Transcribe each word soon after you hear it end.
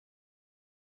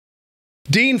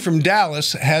Dean from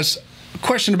Dallas has a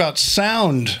question about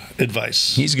sound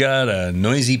advice. He's got a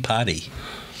noisy potty.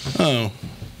 Oh, well,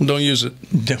 don't use it.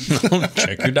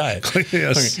 Check your diet.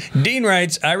 Yes. Okay. Dean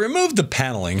writes, I removed the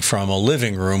paneling from a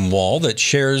living room wall that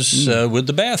shares with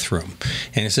the bathroom.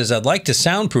 And he says, I'd like to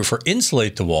soundproof or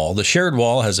insulate the wall. The shared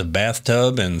wall has a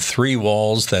bathtub and 3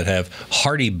 walls that have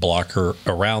hardy blocker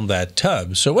around that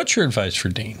tub. So what's your advice for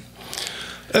Dean?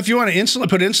 If you want to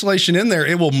put insulation in there,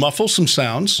 it will muffle some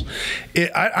sounds.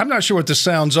 I'm not sure what the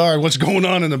sounds are, what's going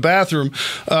on in the bathroom,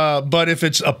 but if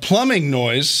it's a plumbing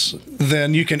noise,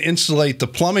 then you can insulate the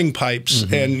plumbing pipes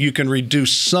and you can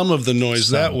reduce some of the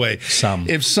noise that way.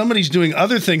 If somebody's doing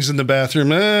other things in the bathroom,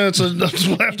 we'll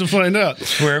have to find out.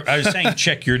 I was saying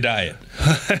check your diet.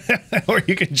 Or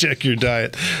you can check your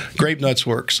diet. Grape nuts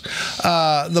works.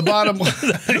 The bottom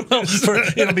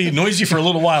it'll be noisy for a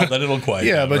little while, then it'll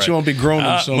quiet down, but you won't be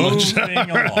groaning so much.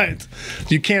 Right.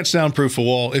 You can't soundproof a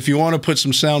wall. If you want to put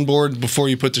some soundboard before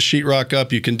you put the sheetrock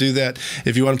up, you can do that.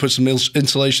 If you want to put some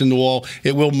insulation in the wall,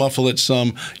 it will muffle it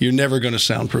some. You're never going to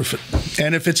soundproof it.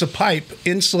 And if it's a pipe,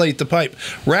 insulate the pipe.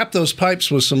 Wrap those pipes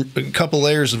with a couple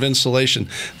layers of insulation.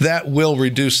 That will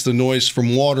reduce the noise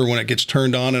from water when it gets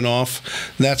turned on and off.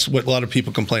 That's what a lot of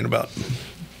people complain about.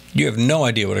 You have no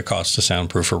idea what it costs to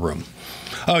soundproof a room.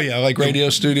 Oh, yeah, like radio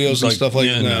studios and stuff like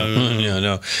that.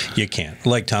 No, you can't.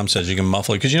 Like Tom says, you can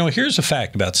muffle it. Because, here's a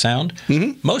fact about sound.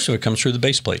 Most of it comes through the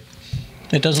base plate.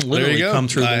 It doesn't literally come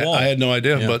through the wall. I had no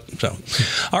idea.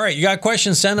 All right, you got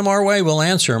questions, send them our way. We'll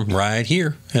answer them right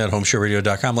here at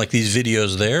HomeShowRadio.com. Like these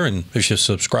videos there. And if you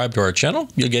subscribe to our channel,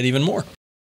 you'll get even more.